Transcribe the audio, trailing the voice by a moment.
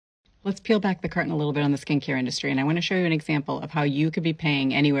Let's peel back the curtain a little bit on the skincare industry, and I want to show you an example of how you could be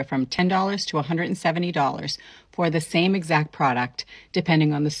paying anywhere from $10 to $170 for the same exact product,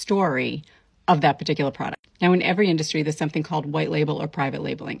 depending on the story of that particular product. Now, in every industry, there's something called white label or private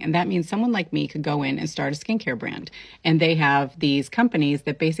labeling, and that means someone like me could go in and start a skincare brand, and they have these companies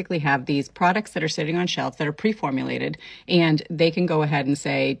that basically have these products that are sitting on shelves that are pre-formulated, and they can go ahead and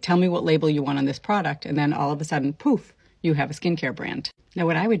say, tell me what label you want on this product, and then all of a sudden, poof, you have a skincare brand. Now,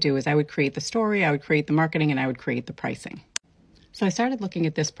 what I would do is I would create the story, I would create the marketing, and I would create the pricing. So I started looking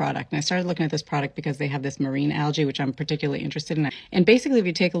at this product, and I started looking at this product because they have this marine algae, which I'm particularly interested in. And basically, if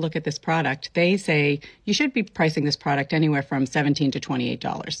you take a look at this product, they say you should be pricing this product anywhere from $17 to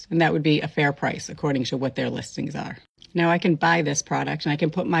 $28. And that would be a fair price according to what their listings are. Now, I can buy this product and I can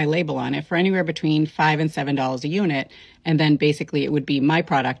put my label on it for anywhere between $5 and $7 a unit. And then basically it would be my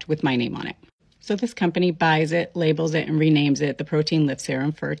product with my name on it. So this company buys it, labels it, and renames it the Protein Lift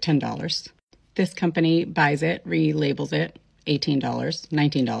Serum for $10. This company buys it, relabels it, $18,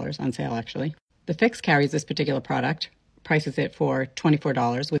 $19 on sale actually. The pHix carries this particular product, prices it for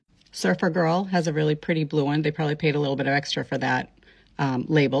 $24. With Surfer Girl has a really pretty blue one. They probably paid a little bit of extra for that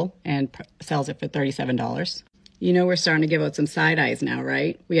label and sells it for $37. You know we're starting to give out some side eyes now,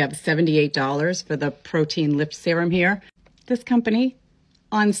 right? We have $78 for the Protein Lift Serum here. This company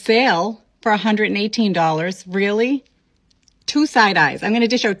on sale for $118. Really? 2 side eyes. I'm going to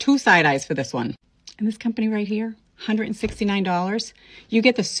dish out 2 side eyes for this one. And this company right here, $169. You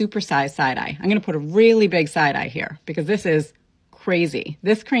get the super size side eye. I'm going to put a really big side eye here because this is crazy.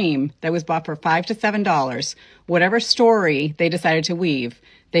 This cream that was bought for $5 to $7, whatever story they decided to weave,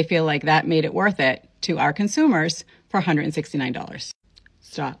 they feel like that made it worth it to our consumers for $169.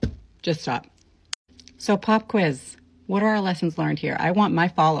 Stop. Just stop. So pop quiz. What are our lessons learned here? I want my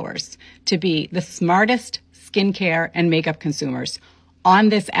followers to be the smartest skincare and makeup consumers on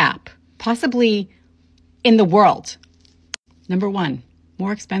this app, possibly in the world. Number 1,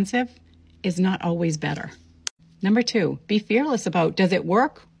 more expensive is not always better. Number 2, be fearless about does it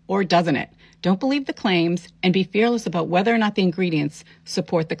work or doesn't it? Don't believe the claims and be fearless about whether or not the ingredients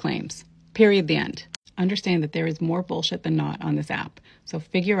support the claims. Period, the end. Understand that there is more bullshit than not on this app. So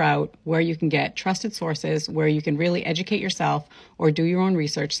figure out where you can get trusted sources, where you can really educate yourself or do your own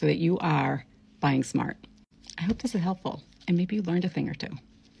research so that you are buying smart. I hope this is helpful and maybe you learned a thing or two.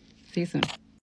 See you soon.